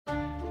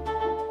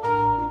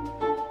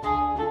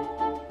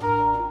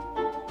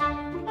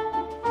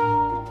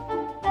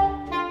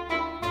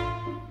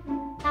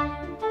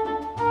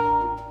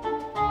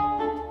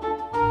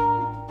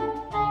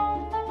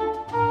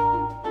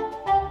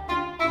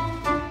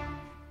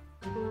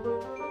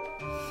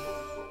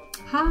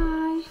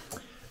Hi.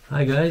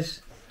 Hi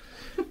guys.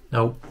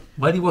 Now,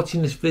 while you're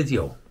watching this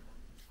video,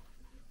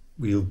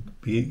 we'll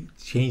be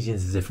changing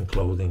into different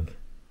clothing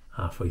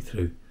halfway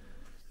through.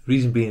 The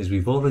reason being is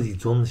we've already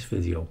done this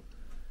video,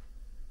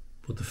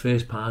 but the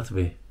first part of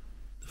it,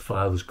 the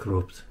file was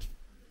corrupt.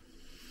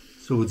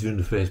 So we're doing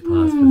the first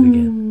part of it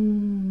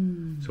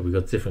again. So we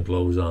got different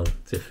clothes on,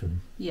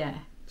 different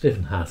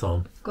hat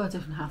on. Got a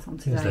different hat on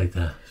today. Things like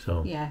that.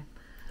 So yeah.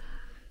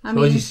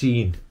 As you've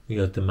seen, we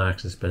got the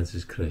Marks and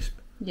Spencer's crisp.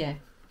 Yeah.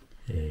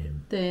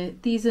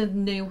 These are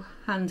new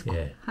hand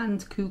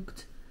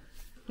cooked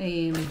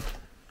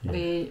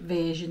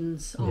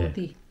versions, aren't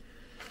they?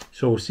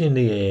 So we've seen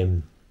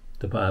the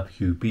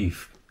barbecue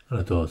beef, and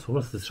I thought,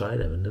 well, let's try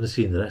them. And then I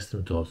seen the rest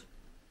of them, thought,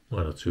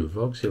 why not two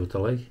frogs? See what they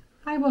like.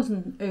 I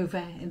wasn't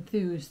over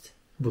enthused.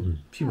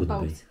 She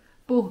wouldn't be.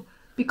 But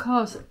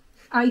because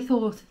I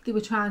thought they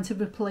were trying to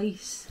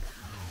replace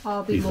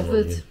our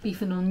beloved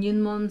beef and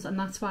onion ones, and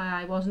that's why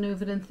I wasn't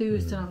over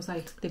enthused. And I was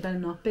like, they better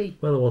not be.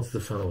 Well, I wanted to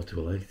find out what they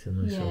were like,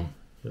 didn't I? Yeah.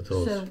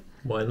 So I thought,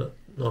 why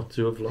not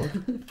do a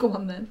vlog? Go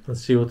on then.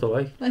 Let's see what they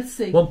like. Let's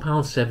see.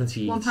 £1.70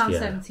 each.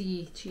 £1.70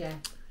 each, yeah.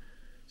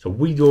 So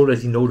we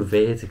already know the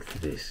verdict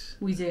to this.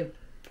 We do.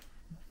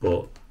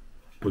 But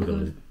we're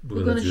gonna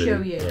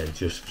show you. Yeah,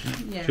 just.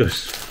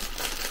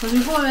 Because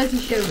we've already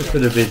showed it. Just for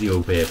the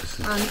video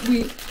purposes. And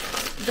we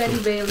very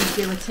rarely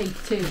do a take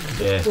two.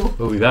 Yeah,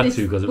 but we've had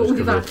to because it was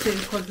corrupt. But we've had to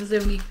because there's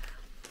only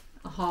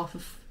a half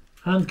of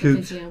hand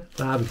cooked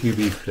barbecue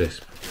beef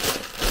crisp.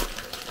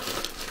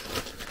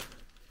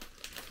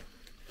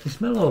 They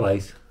smell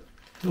alright.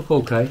 Look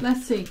okay.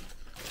 Let's see.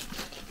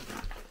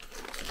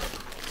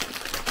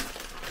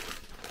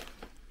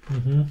 I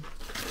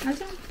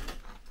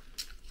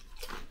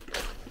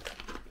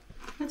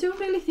don't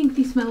really think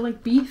they smell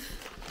like beef.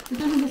 I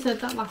don't think I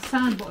said that last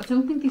time, but I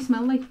don't think they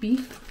smell like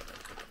beef.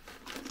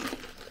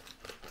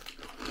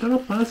 They're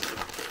not bad.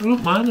 I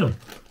don't mind them.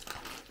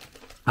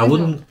 I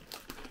wouldn't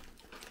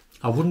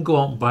go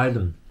out and buy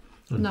them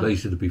in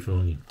place of the beef and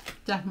onion.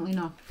 Definitely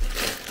not.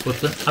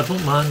 But I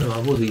don't mind them. I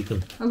would eat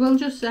them. I will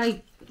just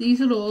say these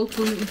are all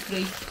gluten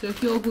free. So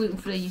if you're gluten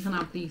free, you can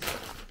have these.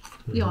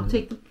 Yeah,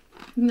 take them.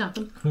 You can have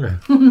them. Okay.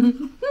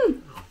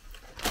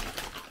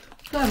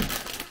 Go.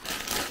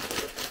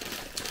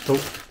 So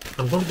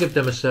I'm going to give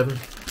them a 7.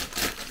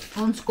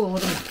 On score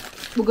them.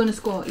 We're going to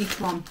score each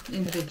one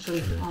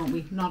individually, aren't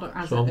we? Not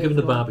as. So I'm giving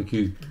the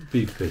barbecue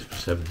beef crisp a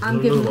 7. I'm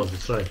giving one to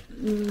try.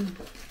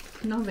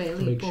 Not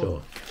really. Make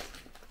sure.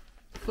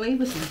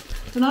 Flavours.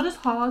 They're not as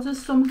hard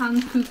as some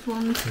hand cooked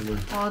ones,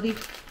 are they?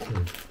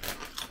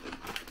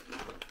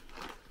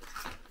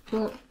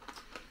 But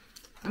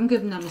I'm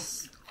giving them a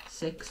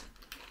 6.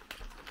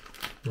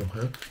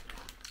 Okay.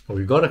 Well,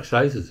 we got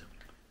excited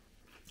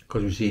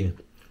because we've seen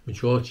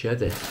mature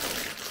cheddar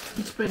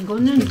and spring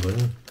onion.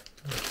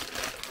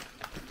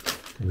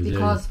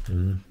 Because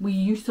we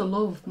used to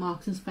love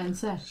Marks and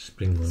Spencer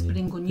spring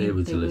onion. They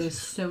were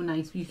delicious. They were so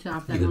nice. We used to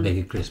have them. You could make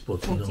it crisp,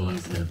 but you know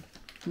easily.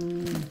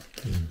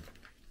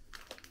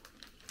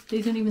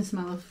 They don't even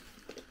smell of.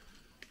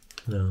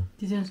 No.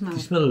 They don't smell. They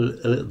smell a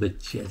little bit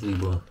cheddary,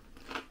 but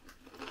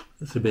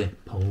it's a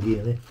bit pongy,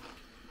 isn't it?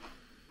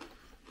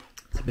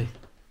 It's a bit.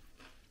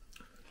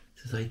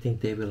 Because I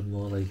think they were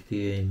more like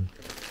the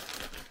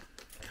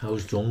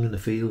cow's dung in the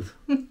field.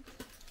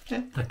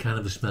 That kind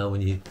of a smell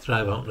when you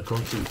drive out in the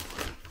country.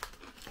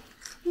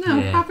 No,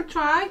 have a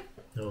try.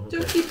 Oh, okay.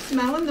 Don't keep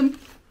smelling them.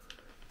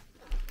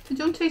 They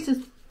don't taste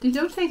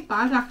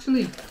bad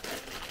actually.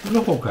 They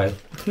look okay.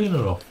 Clean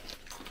enough.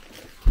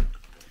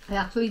 I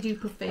actually do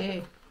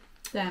prefer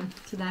them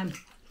to them.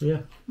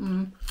 Yeah.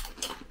 I'm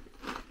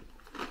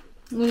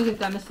going to give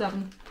them a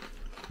 7.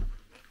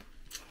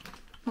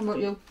 How about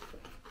you?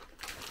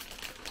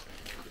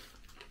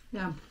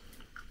 Yeah.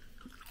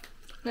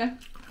 Yeah.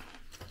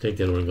 I think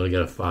they're only going to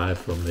get a 5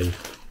 from me.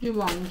 You're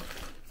wrong.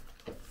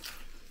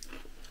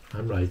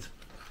 I'm right.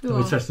 You're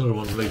Let me test another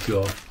one to make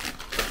sure.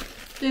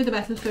 They're the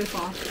better so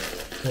far.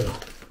 Yeah.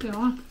 You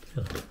are.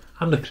 Yeah.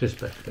 I'm the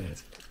crisp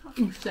expert.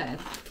 You said.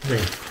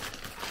 Me.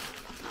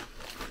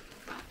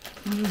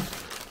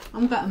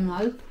 I'm getting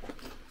low.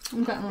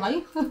 I'm getting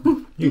low.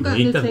 You can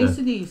eat them taste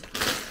of these.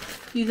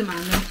 These are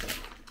mine now.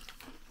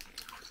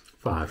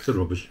 5, so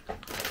rubbish.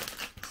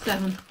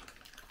 7.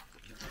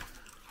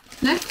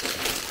 Next.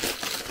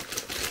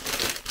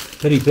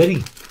 Peri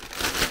peri.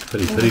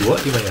 Peri peri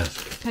what, you may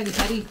ask? Peri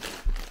peri.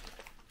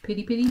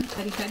 Peri peri.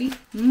 Peri peri.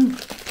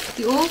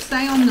 They all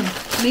say on them,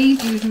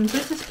 made using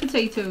British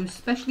potatoes,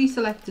 specially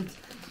selected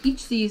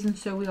each season,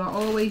 so we are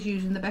always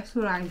using the best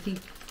variety.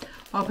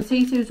 Our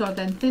potatoes are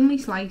then thinly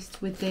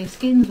sliced with their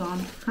skins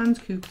on,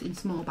 hand cooked in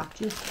small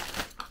batches.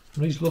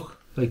 These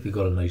look like they've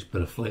got a nice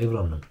bit of flavour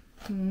on them.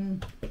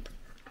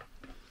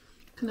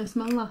 Can I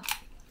smell that?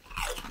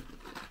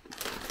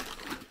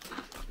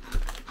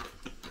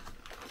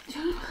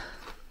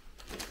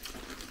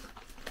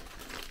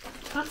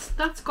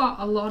 That's got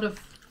a lot of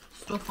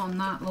stuff on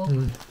that, look.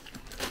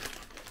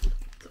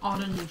 It's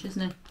orange,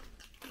 isn't it?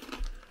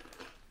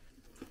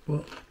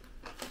 What?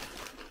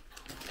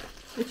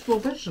 It's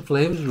rubbish. The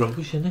flavour's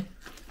rubbish, isn't it?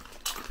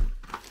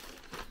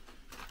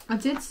 I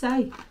did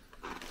say,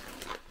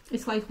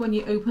 it's like when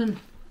you open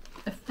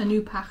a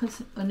new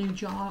packet, a new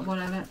jar,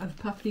 whatever, of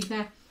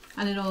paprika,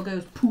 and it all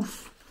goes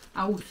poof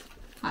out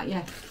at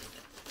you.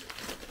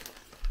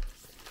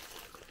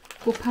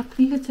 But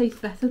paprika tastes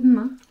better than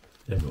that.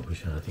 They're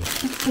rubbish, I think.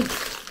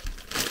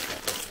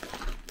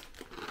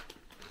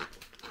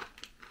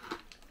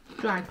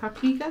 Dried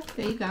paprika,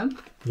 there you go.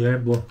 Yeah,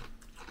 but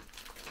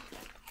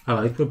I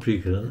like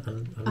paprika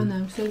I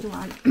know, so do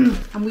I.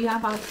 And we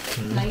have had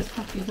nice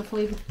paprika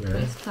flavoured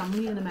based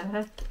family in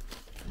America.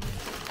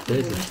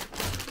 There's it.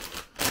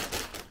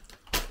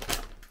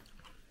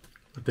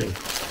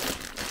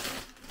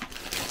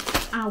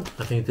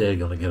 I think they're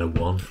gonna get a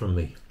 1 from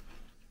me.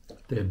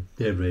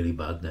 They're really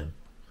bad then.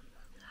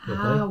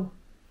 How?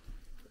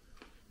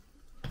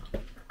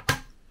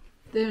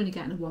 They're only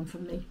getting a 1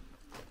 from me.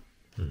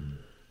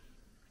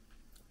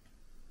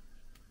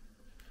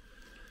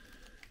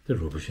 They're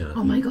rubbish, aren't they?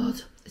 Oh my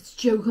god, it's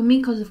joking me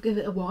because I've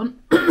given it a 1.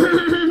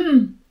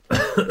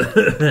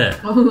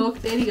 Oh look,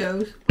 there he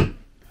goes.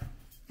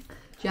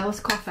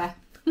 Jealous cougher.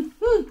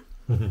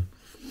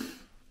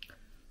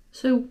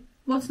 So,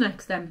 what's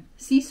next then?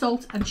 Sea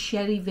salt and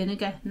sherry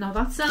vinegar. Now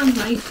that sounds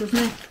nice, doesn't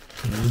it?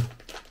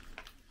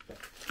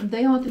 And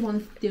they are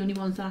the only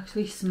ones that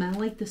actually smell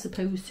like they're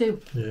supposed to.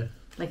 Yeah.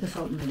 Like a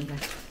salt and vinegar,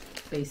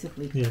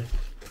 basically. Yeah.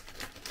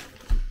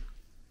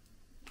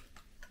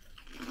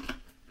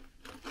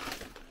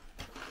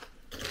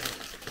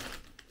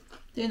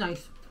 They're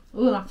nice.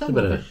 Oh, that's a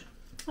rubbish.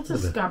 That's a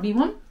scabby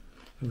one.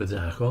 A bit of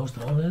dark horse,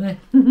 that one, isn't it?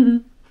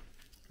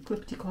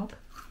 Clippity clop.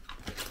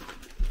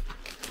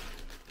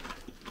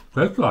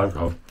 Very dark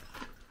horse.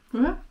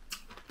 Yeah.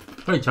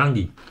 Very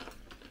tangy.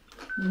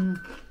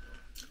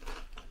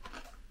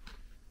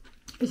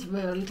 It's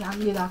really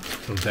tangy, that.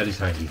 It's very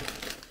tangy.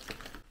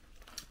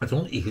 I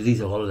don't think you could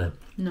eat a lot of them.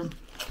 No.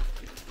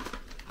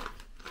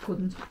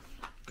 Couldn't.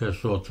 Get a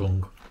sore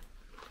tongue.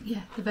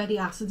 Yeah, they're very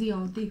acidy,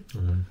 aren't they?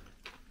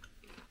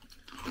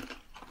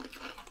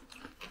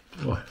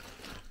 What?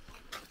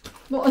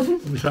 What?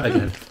 Let me try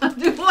again. I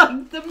do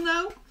like them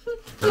now.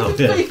 Oh,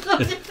 yeah.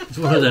 It's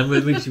one of them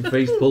that makes your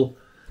face full,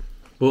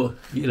 but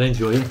you'll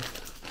enjoy them.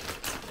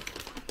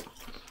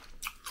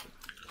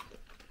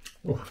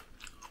 Oh.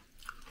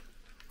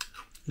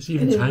 It's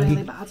even tangy.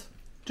 Really bad.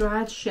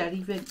 Dried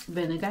sherry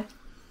vinegar.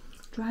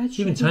 Dried It's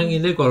even sherry. tangy,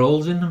 they've got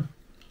holes in them.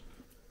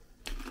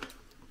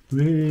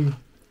 Really?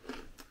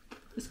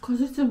 It's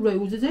because it's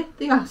eroded it,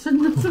 the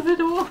acidness of it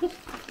all.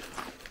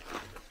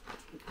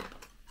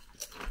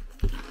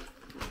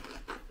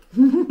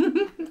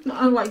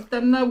 I like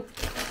them though.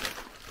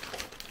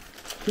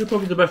 They're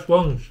probably the best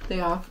ones. They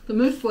are. The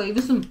most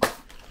flavoursome.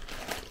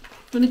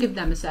 I'm going to give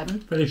them a 7.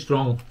 Very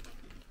strong.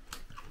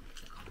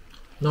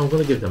 No, I'm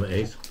going to give them an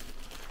 8.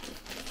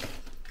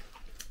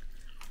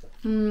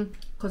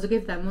 Because I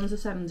gave them ones a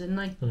 7, didn't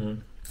I?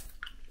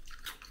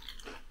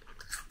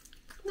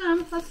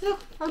 No, that's it.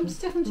 I'm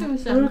sticking to a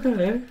 7.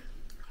 Okay.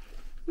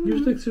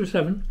 You stick to a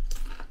 7.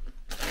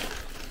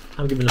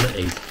 I'm giving them an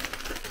 8.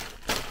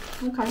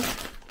 Okay.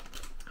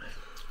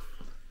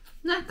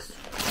 Next,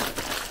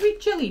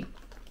 sweet chilli.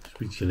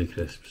 Sweet chilli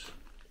crisps.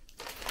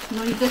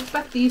 Now you'd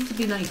expect these to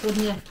be nice,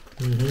 wouldn't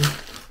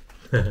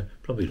you?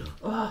 Probably not.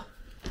 Oh,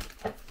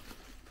 I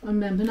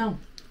remember now.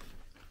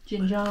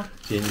 Ginger.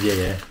 Ginger,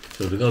 yeah.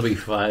 So they're going to be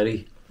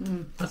fiery.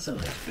 That's a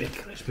nice big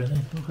crisp, isn't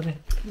it? Look at it.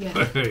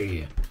 Yeah.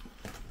 Yeah.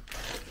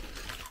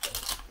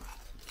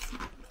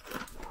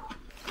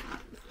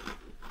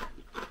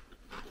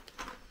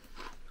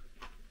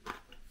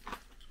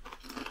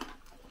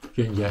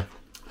 Ginger.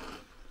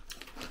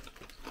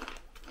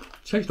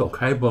 Tastes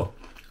okay, but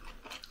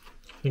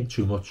I think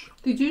too much.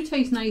 They do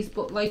taste nice,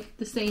 but like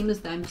the same as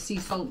them sea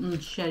salt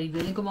and sherry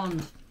vinegar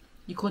ones,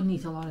 you couldn't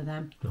eat a lot of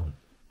them. No.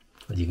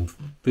 And you can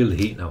feel the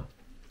heat now.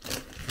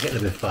 Getting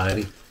a bit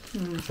fiery.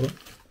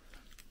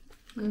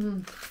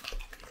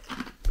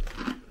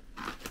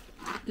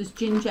 There's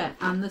ginger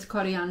and there's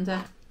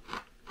coriander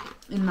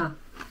in that.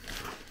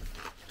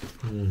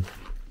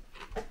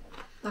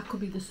 That could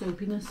be the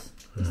soapiness.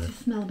 These just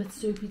smell a bit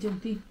soapy,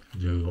 don't they?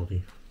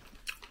 Jolly.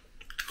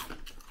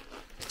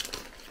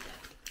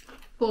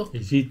 But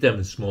You eat them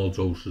in small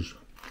doses.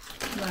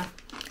 yeah,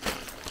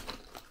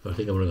 I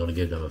think I'm only going to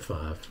give them a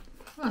 5.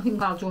 I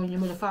think I'll join you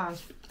with a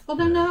 5.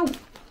 Although no,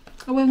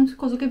 I won't,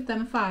 because I'll give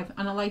them a 5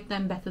 and I like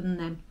them better than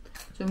them.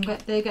 So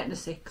they're getting a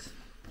 6.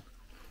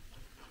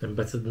 Them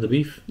better than the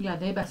beef? Yeah,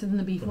 they're better than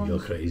the beef Oh, you're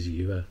ones. crazy,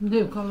 you are.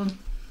 No, Colin.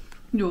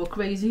 You're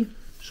crazy.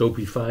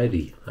 Soapy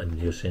fiery,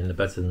 and you're saying they're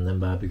better than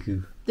them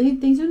barbecue. They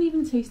don't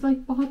even taste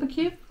like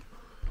barbecue.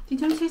 They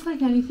don't taste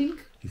like anything.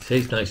 It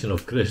tastes nice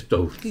enough crisp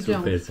though, They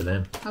compared to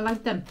them. I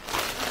like them.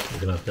 You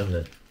can have them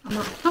then.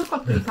 I've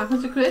got 3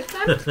 packets of crisps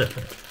then.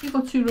 You've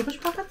got 2 rubbish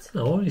packets.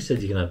 No, you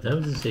said you can have them,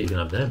 I didn't say you can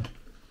have them.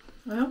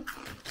 Well,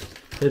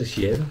 They're a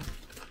sharing.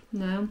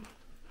 no.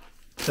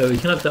 So you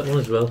can have that one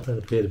as well, and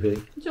the peri-peri.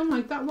 I don't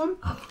like that one.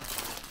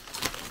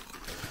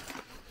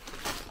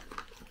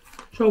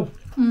 So,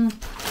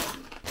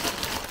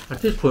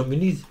 at this point we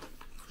need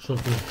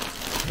something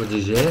for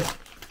dessert.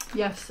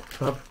 Yes.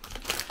 Have.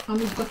 And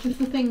we've got just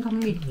the thing,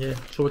 haven't we? Yeah.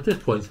 So at this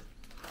point,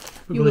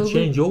 we're You going to will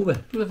change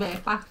over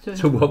Revert back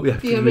to what we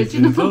actually the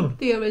originally original, done.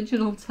 the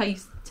original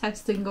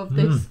testing of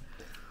this.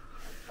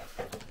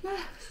 Yeah,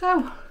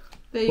 so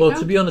there you Well, go.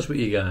 to be honest with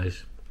you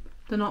guys,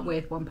 They're not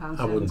worth £1.70.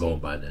 I wouldn't go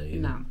and buy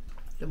them. No,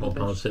 they're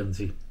rubbish.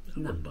 £1.70.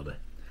 No. Wouldn't bother.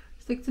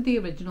 Stick to the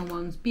original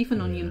ones. Beef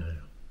and onion.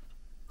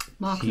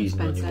 Marks and Cheese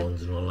and Spencer. onion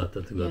ones and all that.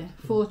 They've got Yeah,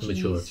 4 the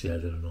mature cheese.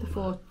 cheddar and all The that.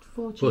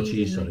 four cheese. 4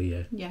 cheese, isn't it? sorry,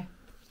 yeah. Yeah.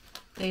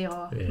 They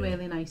are Yeah.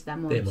 really nice,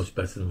 them ones. They're much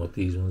better than what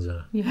these ones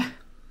are. Yeah.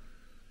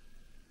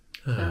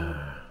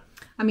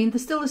 I mean, they're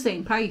still the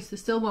same price. They're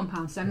still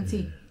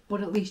 £1.70.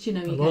 But at least you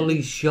know you And get all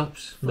these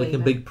shops making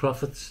flavour. big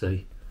profits,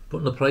 say,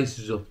 putting the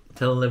prices up,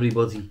 telling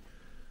everybody,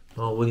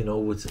 oh, well, you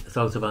know, it's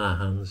out of our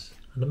hands.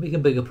 And they're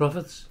making bigger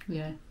profits.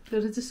 Yeah. They're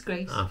a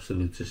disgrace.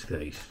 Absolute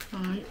disgrace.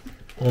 Alright.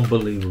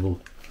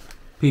 Unbelievable.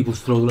 People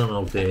struggling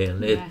out there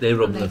and Yeah, they're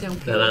rubbing and they don't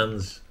their care.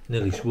 hands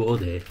nearly swore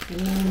there.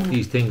 Ooh,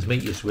 These things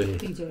make you swear.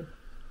 they do.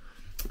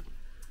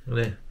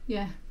 Yeah.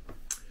 Yeah.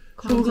 So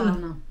Calm we're gonna-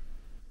 down now.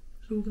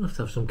 So we're going to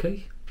have some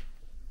cake.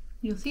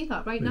 You'll see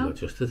that right We've now. got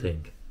just to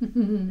think.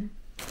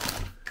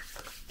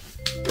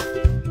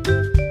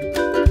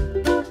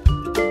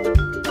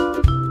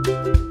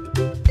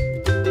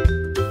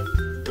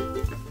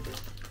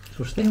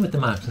 So staying with the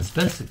Marks and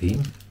Spencer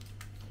theme,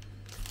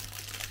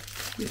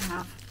 We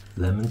have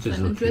lemon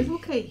drizzle, lemon drizzle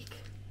cake. cake.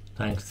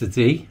 Thanks to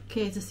Dee.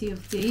 Courtesy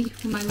of Dee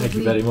for my Thank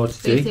you lovely very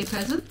much, Dee. birthday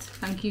present.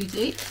 Thank you,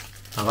 Dee.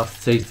 I'll have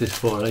to taste this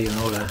for her, you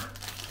know that.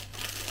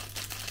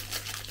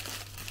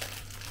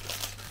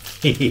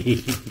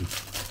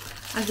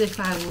 As if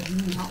I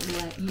would not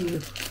let you.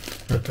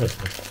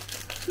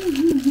 That's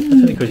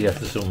only because you have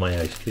to suck my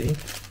ice cream.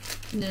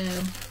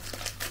 No.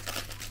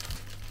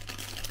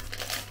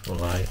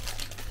 Alright.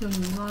 Don't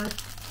you lie.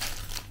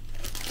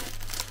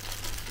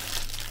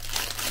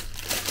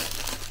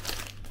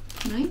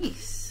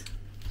 Nice.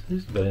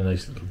 There's a very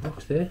nice little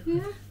box there.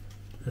 Yeah.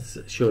 Let's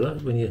show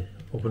that when you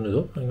open it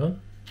up. Hang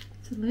on.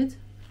 It's a lid.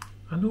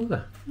 I know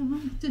that.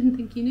 Oh, didn't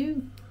think you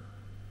knew.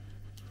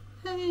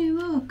 Hey,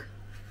 look.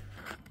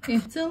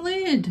 It's a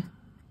lid.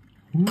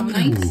 How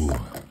nice.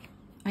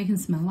 I can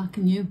smell that,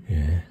 can you?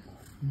 Yeah.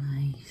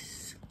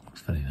 Nice.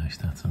 Looks very nice,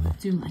 that, doesn't it?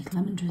 Do like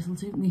lemon drizzle,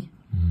 don't we?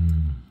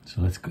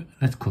 So let's cut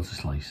a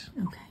slice.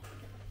 Okay.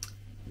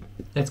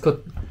 Let's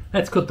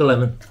cut the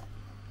lemon.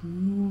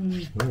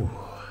 Ooh.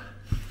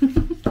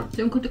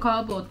 Don't cut the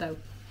cardboard though.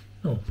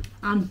 No.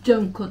 And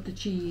don't cut the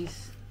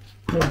cheese.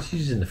 No, the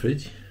cheese is in the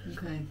fridge.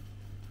 Okay.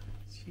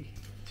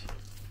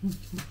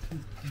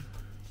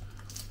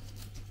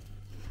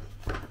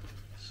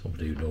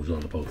 Somebody who knows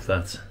all about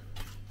that.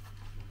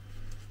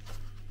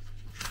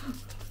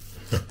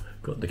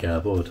 Cut the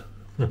cardboard.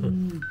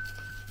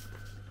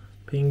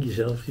 Ping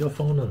yourself, your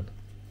phone on.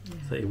 Yeah.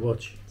 Is that your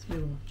watch? It's my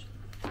watch.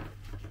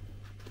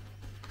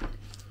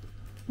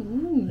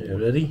 Ooh. Are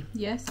you ready?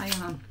 Yes, I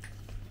am.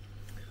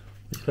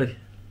 Would you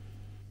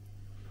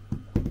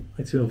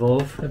like to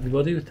involve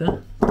everybody with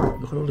that?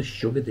 Look at all the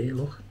sugar there,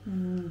 look.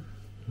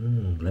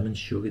 Lemon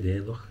sugar there,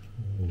 look.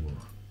 Ooh.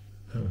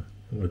 I'm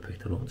going to pick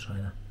that up and try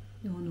that.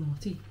 You're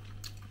naughty.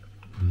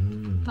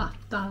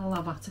 That'll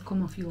have had to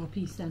come off your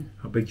piece then.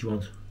 How big do you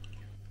want?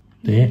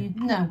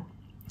 No.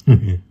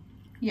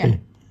 Yeah.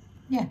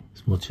 Yeah.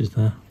 As much as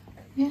that.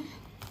 Yeah.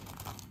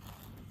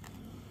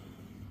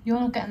 You're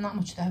not getting that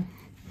much though.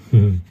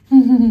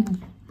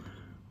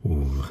 Oh,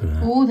 look at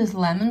that. Oh, there's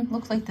lemon.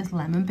 Looks like there's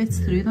lemon bits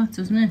through that,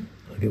 doesn't it?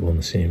 I'll get one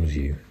the same as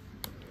you.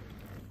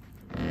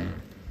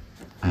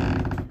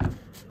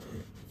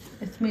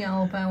 It's my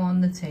elbow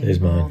on the table. There's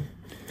mine.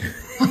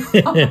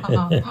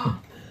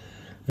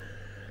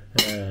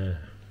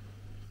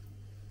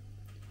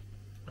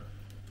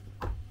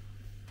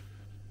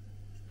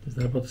 Is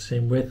that about the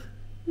same width?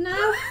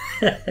 No.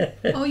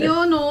 Oh,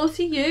 you're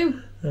naughty,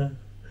 you.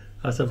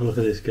 Let's have a look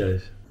at this,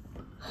 guys.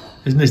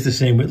 Isn't this the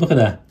same width? Look at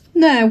that.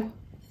 No.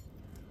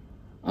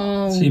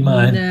 Oh, See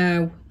mine?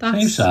 no. That's,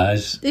 Same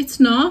size. It's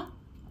not.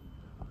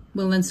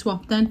 Well, then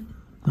swap then.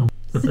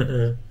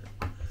 You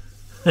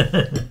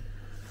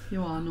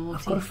are I've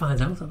naughty. got to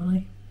find out, haven't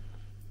I?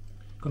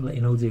 Got to let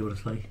you know, dear, what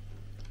it's like.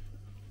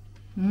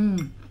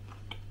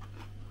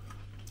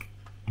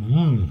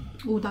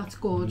 Oh, that's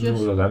gorgeous.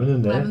 Oh, lemon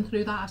in there. Lemon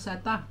through that, I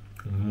said that.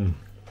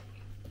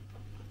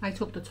 I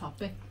took the top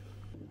bit.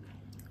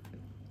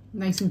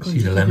 Nice and crunchy. See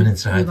the lemon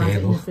inside We've had there, it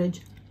in the look.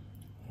 fridge.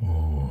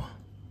 Oh.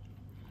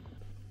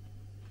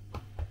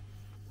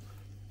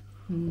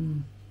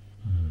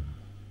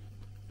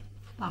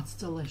 That's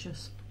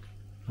delicious.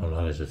 Oh,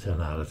 that is a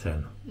 10 out of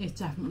 10. It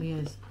definitely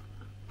is.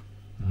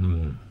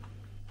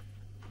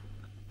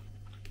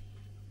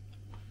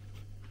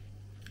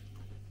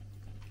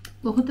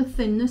 Look at the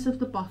thinness of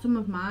the bottom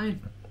of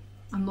mine.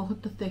 And look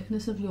at the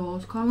thickness of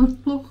yours,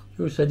 Colin. Look.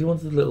 You said you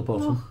wanted a little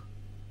bottom.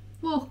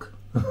 Look.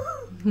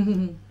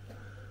 You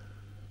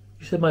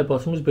said my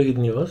bottom was bigger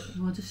than yours.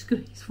 You're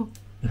disgraceful.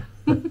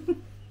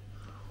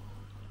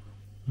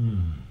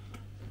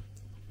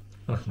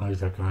 That's nice,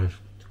 that, guys.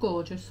 It's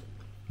gorgeous.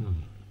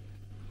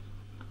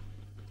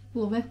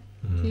 Love it.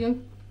 Do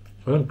you?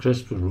 So them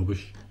crisps were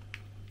rubbish.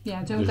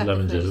 Yeah, don't Just let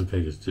lemon the drizzle crisp.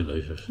 pig is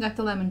delicious. Let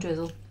the lemon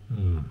drizzle.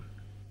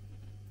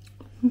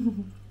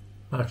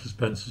 Marks and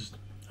Spencer's,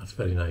 that's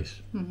very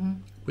nice.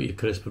 But your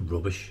crisp are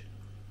rubbish.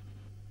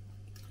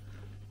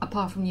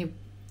 Apart from your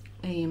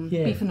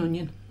beef and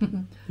onion.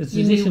 The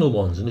traditional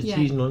ones and the yeah,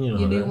 cheese and onion.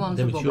 Your new ones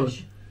are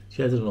rubbish.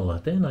 Cheddar and all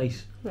that, they're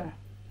nice. Yeah.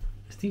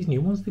 It's these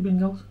new ones they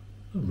bring out.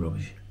 They're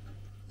rubbish.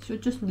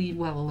 Should just leave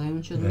well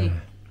alone, shouldn't they?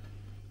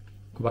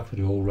 Go back to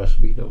the old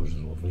recipe, that was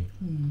lovely.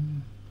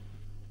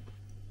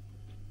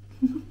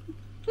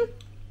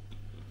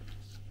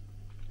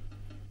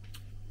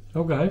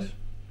 So guys.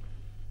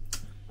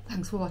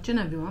 Thanks for watching,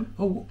 everyone.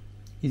 Oh,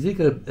 you did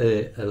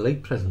get a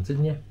late present,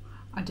 didn't you?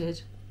 I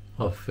did.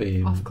 Off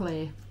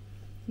Claire.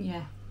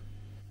 Yeah.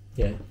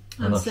 Yeah.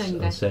 And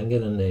Senga. And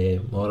Senga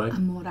and Morag.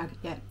 And Morag,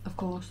 yeah, of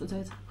course I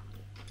did.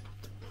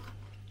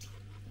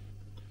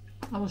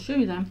 I will show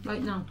you them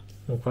right now.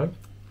 Okay.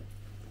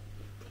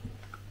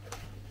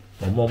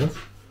 One moment.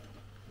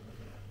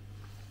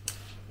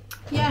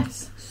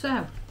 Yes,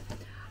 so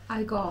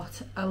I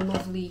got a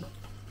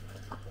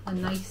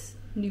nice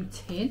new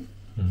tin,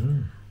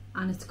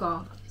 and it's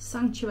got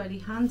Sanctuary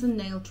hand and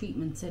nail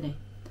treatments in it.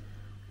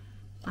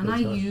 And I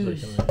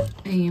use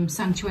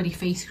Sanctuary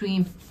face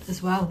cream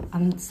as well,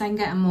 and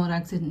Senga and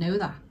Morag didn't know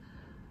that.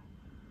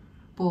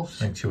 But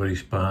Sanctuary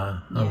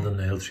Spa hand and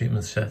nail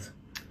treatment set.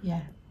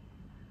 Yeah.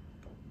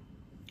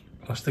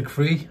 Plastic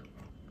free.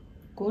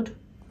 Good.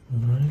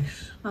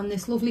 Nice. And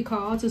this lovely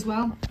card as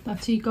well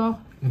that he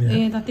got,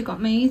 that they got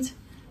made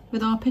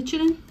with our picture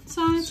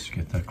inside. Let's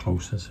get that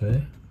closer to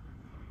it.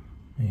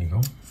 There you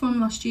go.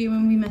 From last year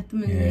when we met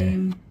them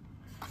in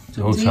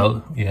the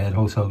hotel. Yeah, the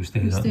hotel we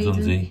stayed at in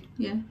Dundee.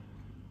 Yeah.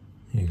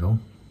 There you go.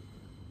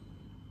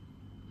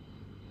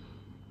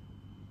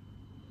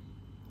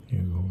 Here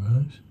you go,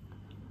 guys.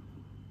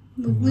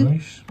 Lovely.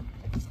 Nice.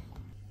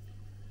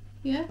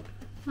 Yeah.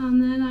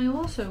 And then I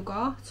also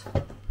got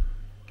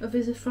a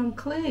visit from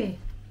Claire,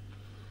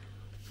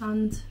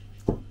 and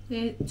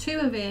two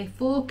of her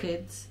 4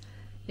 kids,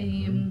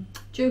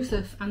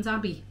 Joseph and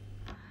Abby,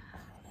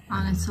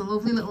 and it's a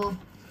lovely little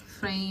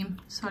frame.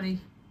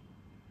 Sorry,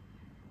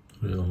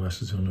 A little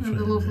message on the frame.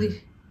 A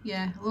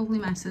lovely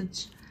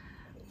message,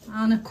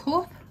 and a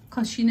cup,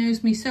 because she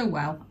knows me so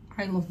well.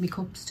 I love me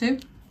cups too,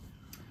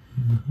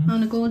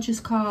 and a gorgeous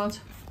card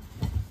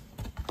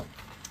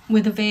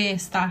with a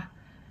verse that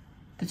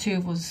the two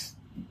of us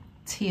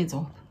teared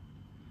up,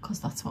 because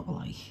that's what we're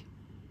like.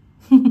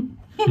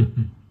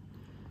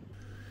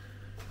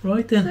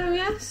 Right then. So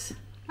yes,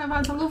 I've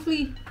had a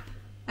lovely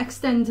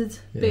extended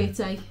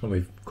birthday. And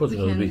we've cut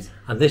another bit.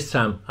 And this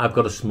time I've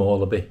got a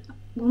smaller bit.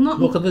 Well, not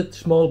look at the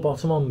small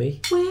bottom on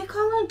me. Where,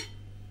 Colin?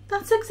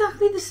 That's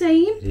exactly the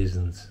same. It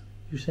isn't.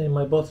 You saying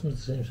my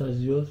bottom's the same size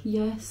as yours?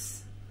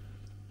 Yes.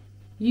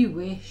 You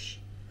wish.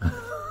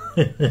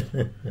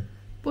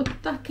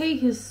 But that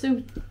cake is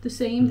so the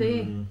same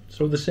there.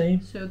 So the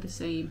same? So the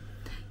same.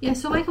 Yeah,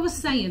 so like I was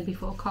saying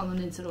before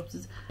Colin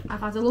interrupted, I've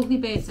had a lovely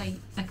birthday,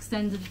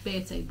 extended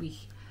birthday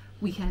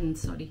weekend,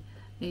 sorry.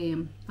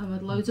 I've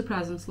had loads of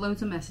presents,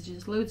 loads of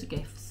messages, loads of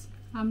gifts.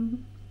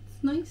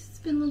 It's nice, it's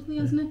been lovely,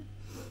 hasn't it?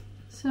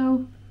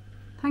 So,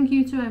 thank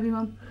you to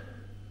everyone,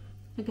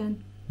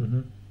 again.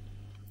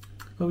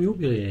 Well, we hope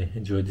you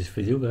enjoyed this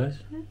video, guys.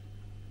 Yeah.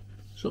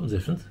 Something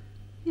different.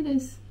 It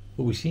is.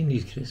 But we've seen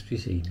these crisps, you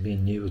see,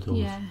 being new at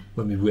all,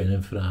 when we went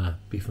in for our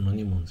beef and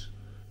onion ones.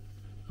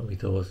 And we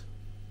thought,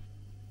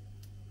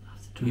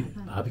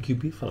 barbecue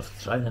beef, I'll have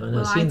to try them. And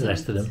I've seen the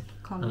rest of them.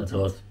 And I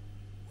thought,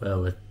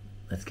 well,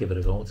 let's give it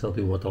a go and tell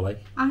people what they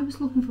like. I was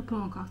looking for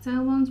prawn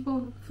cocktail ones,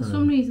 but for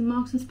some reason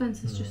Marks and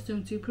Spencer's just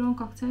don't do prawn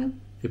cocktail.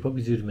 They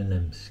probably do them in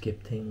them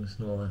skip things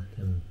and all that.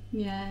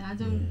 Yeah,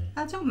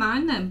 I don't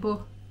mind them,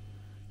 but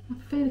I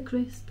prefer the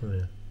crisp.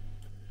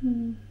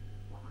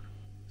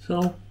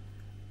 So,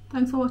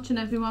 thanks for watching,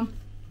 everyone.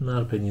 In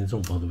our opinions,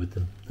 don't bother with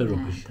them. They're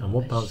rubbish. And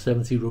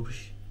 £1.70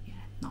 rubbish. Yeah,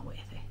 not worth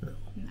it.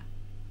 No.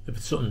 If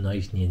it's something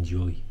nice and you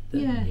enjoy,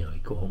 then you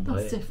go home and buy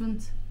it. That's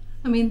different.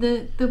 I mean,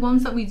 the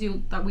ones that we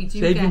do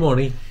save your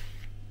money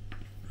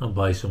and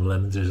buy some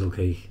lemon drizzle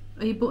cake.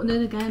 Are you butting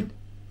in again?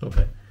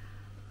 Okay.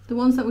 The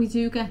ones that we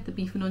do get, the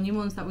beef and onion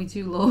ones that we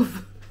do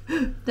love,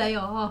 they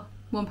are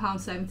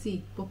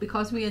 £1.70, but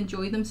because we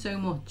enjoy them so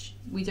much,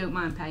 we don't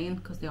mind paying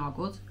because they are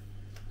good.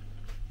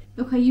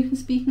 Okay, you can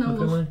speak now,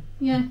 love.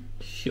 Yeah.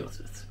 Shut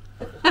it.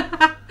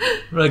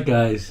 Right,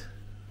 guys.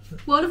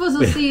 One of us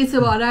will see you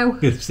tomorrow.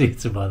 We'll see you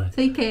tomorrow.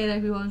 Take care,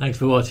 everyone. Thanks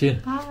for watching.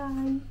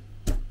 Bye.